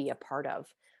to be a part of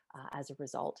as a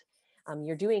result.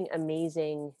 You're doing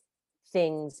amazing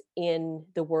things in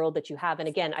the world that you have. And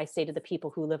again, I say to the people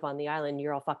who live on the island,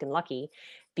 you're all fucking lucky,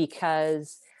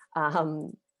 because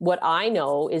what I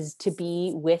know is to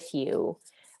be with you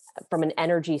from an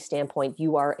energy standpoint.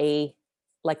 You are a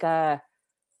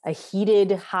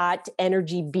heated, hot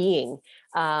energy being.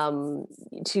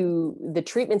 To the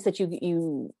treatments that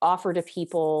you offer to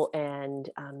people, and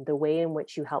the way in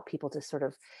which you help people to sort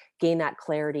of gain that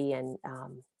clarity and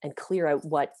clear out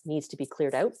what needs to be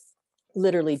cleared out,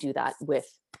 literally do that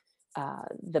with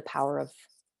the power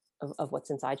of what's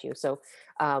inside you. So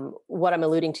what I'm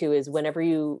alluding to is, whenever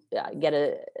you get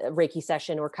a Reiki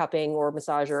session or cupping or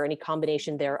massage or any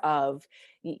combination thereof,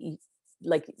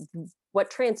 like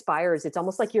what transpires, it's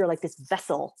almost like you're like this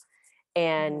vessel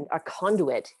and a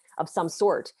conduit of some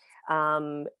sort.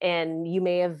 And you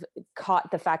may have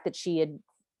caught the fact that she had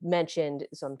mentioned,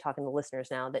 so I'm talking to listeners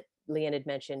now, that Leanne had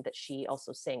mentioned that she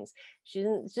also sings. She's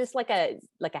just like a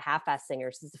half-ass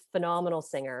singer. She's a phenomenal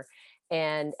singer.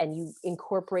 And you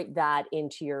incorporate that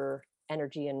into your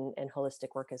energy and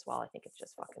holistic work as well. I think it's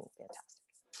just fucking fantastic.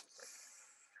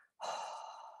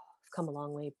 I've come a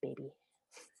long way, baby.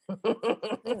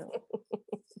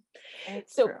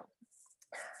 It's so true.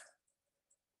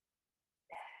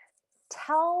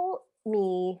 Tell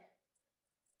me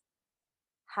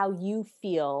how you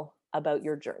feel about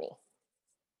your journey.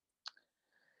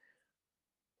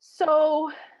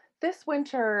 So this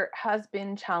winter has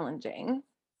been challenging.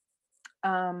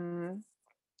 The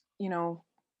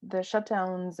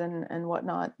shutdowns and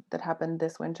whatnot that happened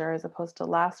this winter, as opposed to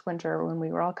last winter when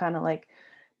we were all kind of like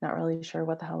not really sure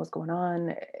what the hell was going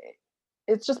on.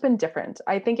 It's just been different.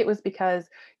 I think it was because,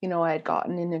 I had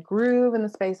gotten in a groove in the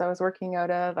space I was working out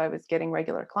of. I was getting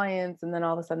regular clients, and then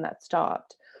all of a sudden that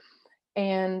stopped.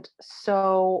 And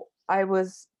so I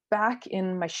was back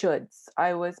in my shoulds.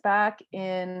 I was back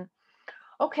in,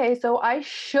 okay, so I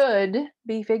should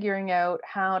be figuring out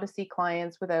how to see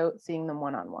clients without seeing them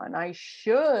one-on-one. I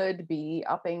should be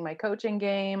upping my coaching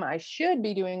game. I should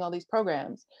be doing all these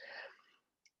programs.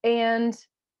 And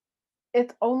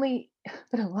it's only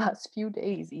been the last few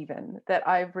days even that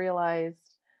I've realized,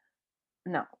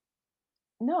 no,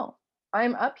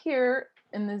 I'm up here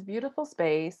in this beautiful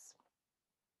space.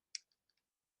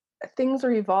 Things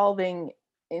are evolving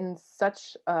in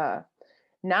such a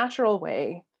natural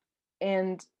way.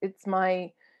 And it's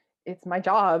my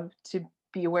job to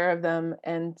be aware of them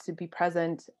and to be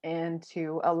present and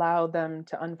to allow them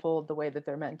to unfold the way that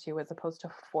they're meant to, as opposed to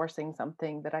forcing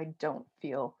something that I don't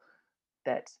feel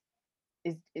that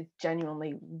is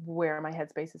genuinely where my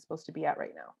headspace is supposed to be at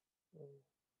right now.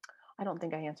 I don't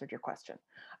think I answered your question.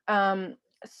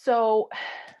 So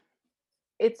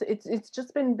it's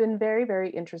just been very, very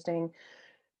interesting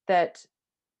that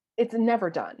it's never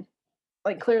done.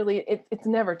 Like, clearly it's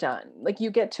never done. Like, you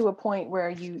get to a point where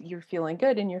you're feeling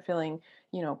good and you're feeling,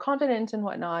 confident and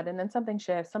whatnot, and then something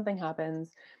shifts, something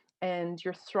happens, and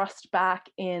you're thrust back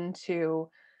into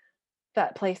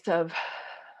that place of,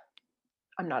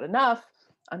 I'm not enough,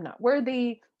 I'm not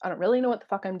worthy, I don't really know what the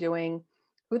fuck I'm doing,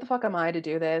 who the fuck am I to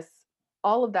do this,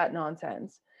 all of that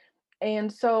nonsense.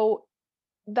 And so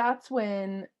that's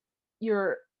when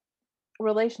your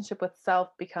relationship with self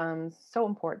becomes so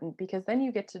important, because then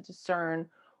you get to discern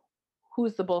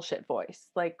who's the bullshit voice.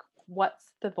 Like,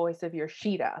 what's the voice of your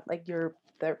Sheeta? Like, your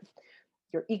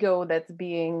ego that's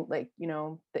being like,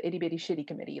 the itty bitty shitty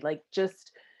committee. Like,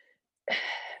 just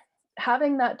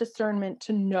having that discernment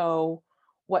to know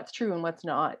what's true and what's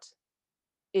not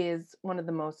is one of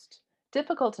the most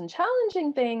difficult and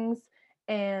challenging things,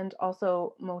 and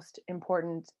also most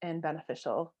important and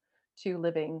beneficial to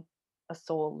living a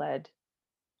soul-led,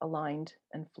 aligned,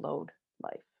 and flowed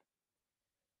life.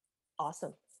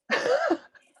 Awesome.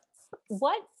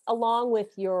 What, along with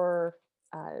your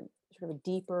sort of a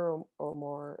deeper or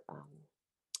more,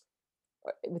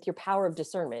 with your power of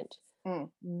discernment,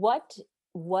 what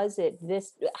was it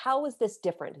how was this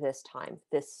different this time,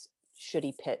 this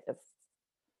shitty pit of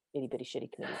itty bitty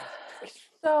shitty committees?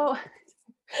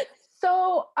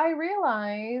 So I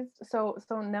realized, so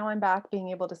now I'm back being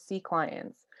able to see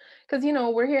clients, because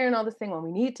we're hearing all this thing, well,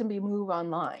 we need to move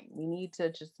online, we need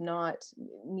to just not,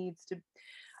 needs to,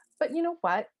 but you know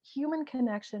what, human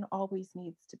connection always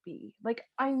needs to be. Like,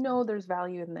 I know there's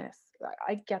value in this,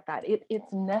 I get that,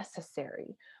 it's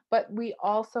necessary, but we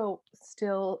also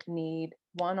still need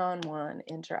one-on-one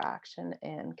interaction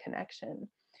and connection.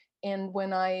 And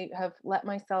when I have let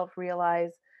myself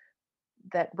realize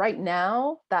that right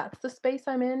now that's the space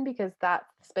I'm in, because that's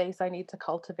the space I need to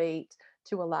cultivate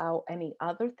to allow any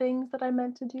other things that I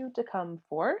meant to do to come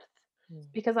forth,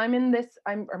 because I'm in this,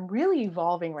 I'm really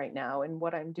evolving right now in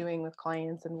what I'm doing with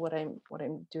clients and what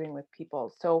I'm doing with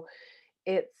people. So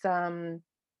it's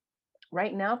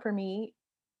right now for me,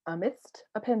 amidst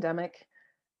a pandemic,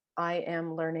 I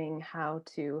am learning how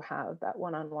to have that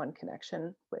one-on-one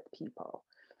connection with people.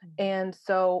 And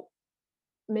so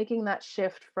making that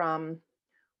shift from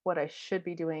what I should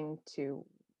be doing to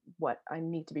what I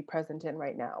need to be present in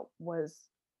right now was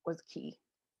key.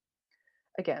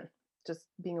 Again, just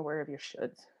being aware of your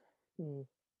shoulds,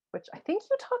 which I think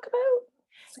you talk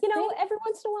about. Every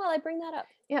once in a while I bring that up.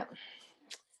 Yeah.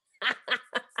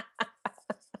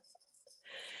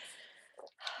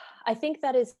 I think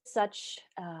that is such,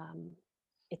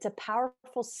 it's a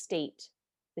powerful state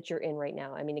that you're in right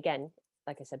now. I mean, again,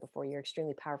 like I said before, you're an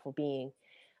extremely powerful being.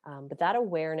 But that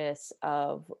awareness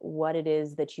of what it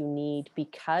is that you need,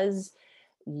 because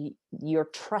you're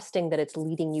trusting that it's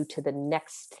leading you to the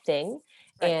next thing.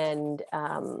 Right. And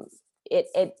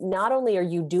it not only are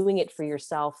you doing it for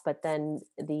yourself, but then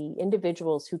the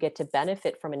individuals who get to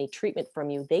benefit from any treatment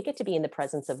from you, they get to be in the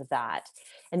presence of that.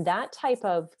 And that type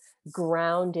of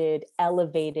grounded,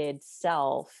 elevated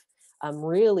self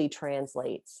really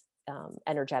translates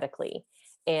energetically.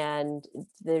 And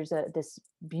there's this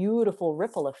beautiful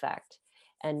ripple effect.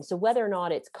 And so whether or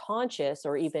not it's conscious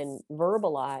or even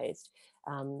verbalized,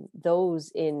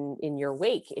 those in your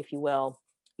wake, if you will,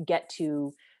 get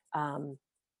to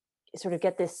sort of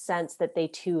get this sense that they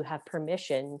too have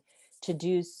permission to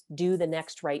do the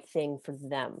next right thing for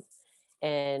them,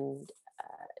 and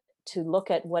to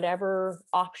look at whatever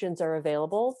options are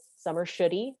available. Some are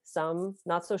shitty, some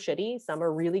not so shitty, some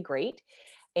are really great,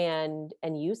 and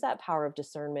use that power of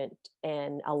discernment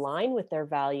and align with their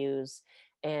values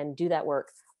and do that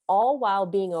work, all while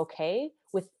being okay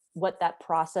with what that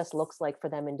process looks like for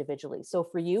them individually. So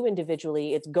for you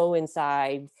individually, it's go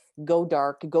inside, go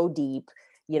dark, go deep,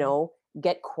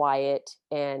 get quiet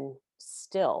and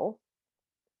still.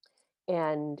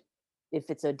 And if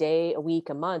it's a day, a week,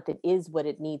 a month, it is what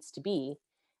it needs to be.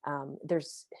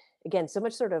 There's, again, so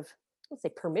much sort of, let's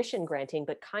say, permission granting,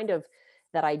 but kind of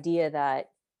that idea that,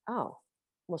 oh,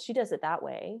 well, she does it that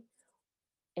way,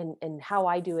 and how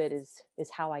I do it is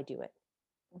how I do it.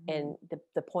 And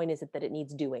the point is that it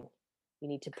needs doing. You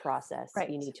need to process. Right.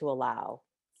 You need to allow.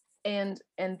 And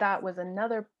that was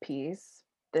another piece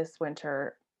this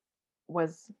winter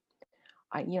was,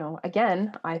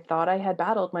 again, I thought I had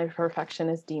battled my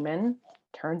perfectionist demon.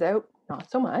 Turns out not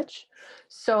so much.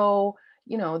 So,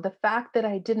 the fact that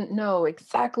I didn't know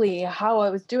exactly how I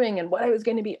was doing and what I was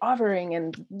going to be offering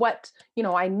and what,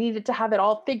 I needed to have it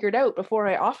all figured out before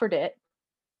I offered it.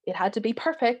 It had to be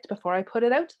perfect before I put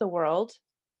it out to the world.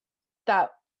 That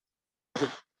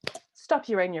stops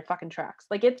you right in your fucking tracks.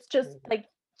 Like, it's just like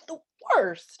the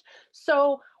worst.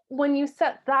 So when you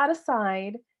set that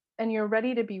aside and you're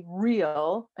ready to be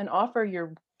real and offer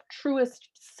your truest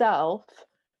self,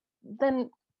 then,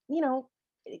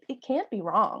 it can't be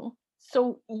wrong.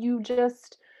 So you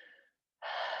just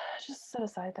set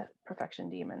aside that perfection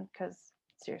demon, because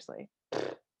seriously,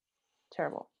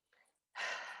 terrible.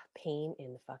 Pain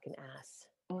in the fucking ass.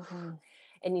 Mm-hmm.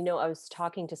 And I was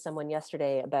talking to someone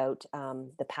yesterday about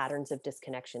the patterns of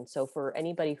disconnection. So for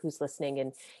anybody who's listening,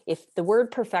 and if the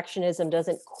word perfectionism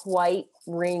doesn't quite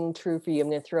ring true for you, I'm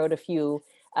going to throw out a few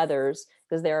others,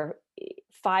 because there are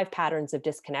 5 patterns of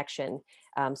disconnection.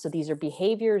 So these are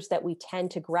behaviors that we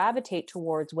tend to gravitate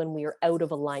towards when we are out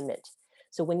of alignment.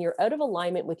 So when you're out of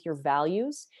alignment with your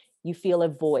values, you feel a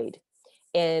void.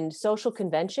 And social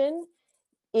convention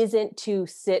isn't to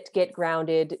sit, get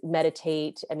grounded,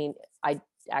 meditate. I mean,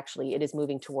 it is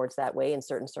moving towards that way in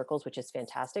certain circles, which is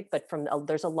fantastic. But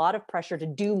there's a lot of pressure to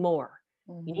do more.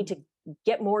 Mm-hmm. You need to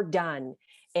get more done,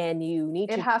 and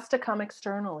it has to come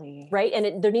externally, right?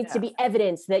 And there needs to be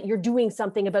evidence that you're doing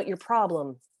something about your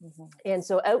problem. Mm-hmm. And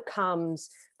so out comes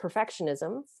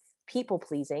perfectionism, people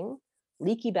pleasing,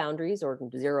 leaky boundaries or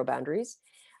zero boundaries,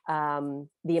 the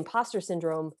imposter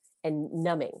syndrome, and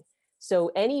numbing.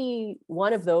 So any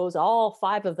one of those, all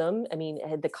 5 of them, I mean,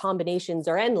 the combinations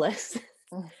are endless.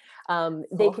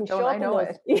 They can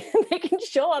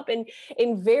show up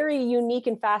in very unique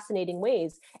and fascinating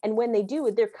ways. And when they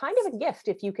do, they're kind of a gift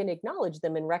if you can acknowledge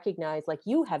them and recognize, like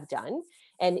you have done.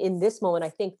 And in this moment, I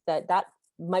think that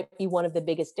might be one of the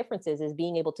biggest differences, is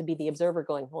being able to be the observer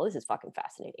going, well, this is fucking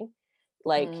fascinating.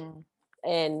 Like,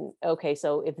 and okay,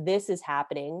 so if this is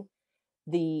happening,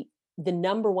 the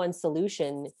number one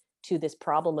solution to this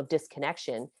problem of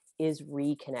disconnection is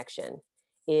reconnection,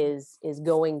 is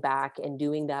going back and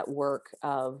doing that work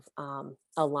of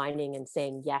aligning and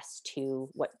saying yes to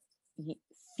what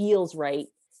feels right,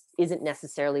 isn't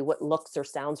necessarily what looks or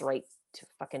sounds right to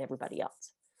fucking everybody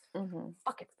else. Mm-hmm.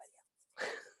 Fuck everybody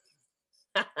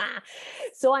else.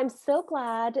 So I'm so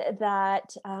glad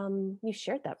that you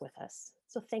shared that with us.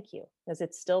 So thank you, because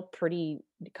it's still pretty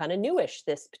kind of newish,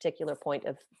 this particular point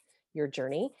of your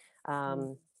journey.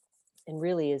 And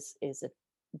really is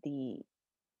the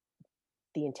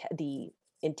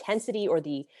intensity or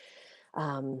the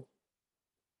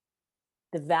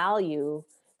value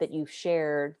that you've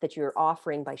shared, that you're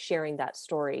offering by sharing that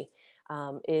story,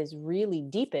 is really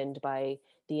deepened by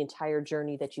the entire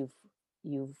journey that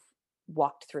you've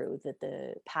walked through,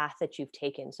 the path that you've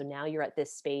taken. So now you're at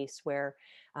this space where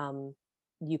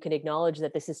you can acknowledge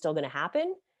that this is still going to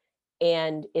happen,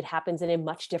 and it happens in a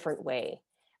much different way.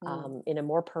 In a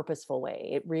more purposeful way.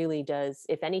 It really does.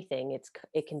 If anything,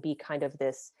 it can be kind of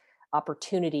this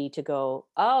opportunity to go,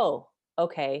 oh,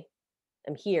 okay,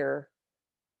 I'm here.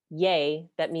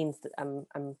 Yay. That means that I'm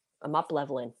up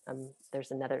leveling. There's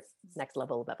another next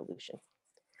level of evolution.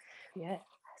 Yeah.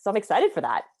 So I'm excited for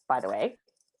that, by the way.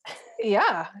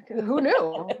 Yeah. Who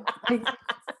knew?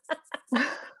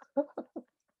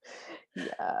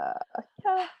 Yeah.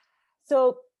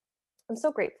 So I'm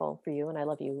so grateful for you, and I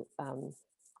love you.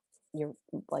 You're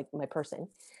like my person.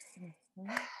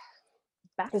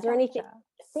 Is there anything?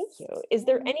 Thank you. Is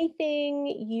there anything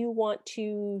you want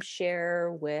to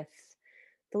share with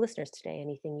the listeners today?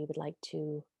 Anything you would like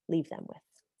to leave them with?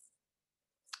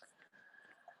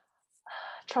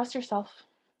 Trust yourself.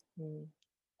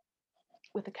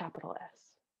 With a capital S.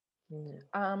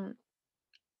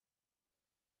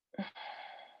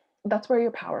 That's where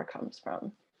your power comes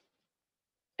from,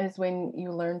 is when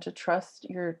you learn to trust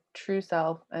your true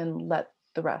self and let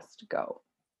the rest go.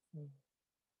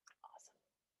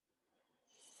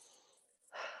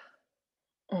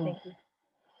 Awesome. Thank you.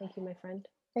 Thank you, my friend.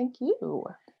 Thank you.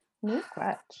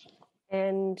 Newsflash.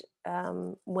 And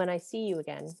when I see you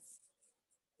again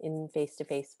in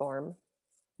face-to-face form,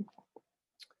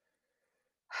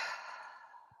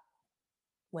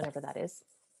 whenever that is,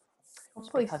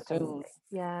 hopefully soon.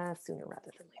 Yeah, sooner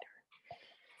rather than later.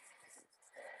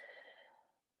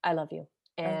 I love you,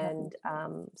 and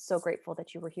I'm so grateful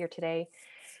that you were here today,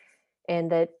 and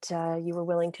that you were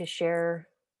willing to share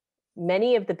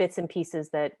many of the bits and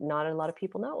pieces that not a lot of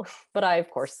people know. But I, of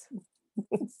course,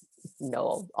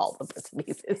 know all the bits and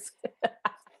pieces.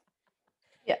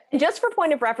 Yeah. And just for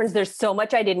point of reference, there's so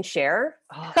much I didn't share.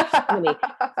 Oh,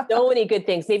 so many good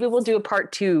things. Maybe we'll do a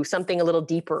part 2, something a little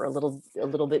deeper, a little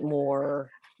bit more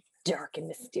dark and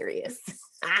mysterious.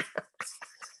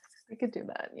 We could do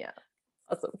that. Yeah.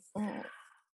 Awesome.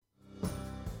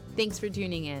 Thanks for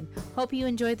tuning in. Hope you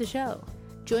enjoyed the show.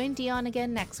 Join Dion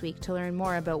again next week to learn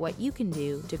more about what you can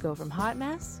do to go from hot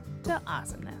mess to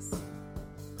awesomeness.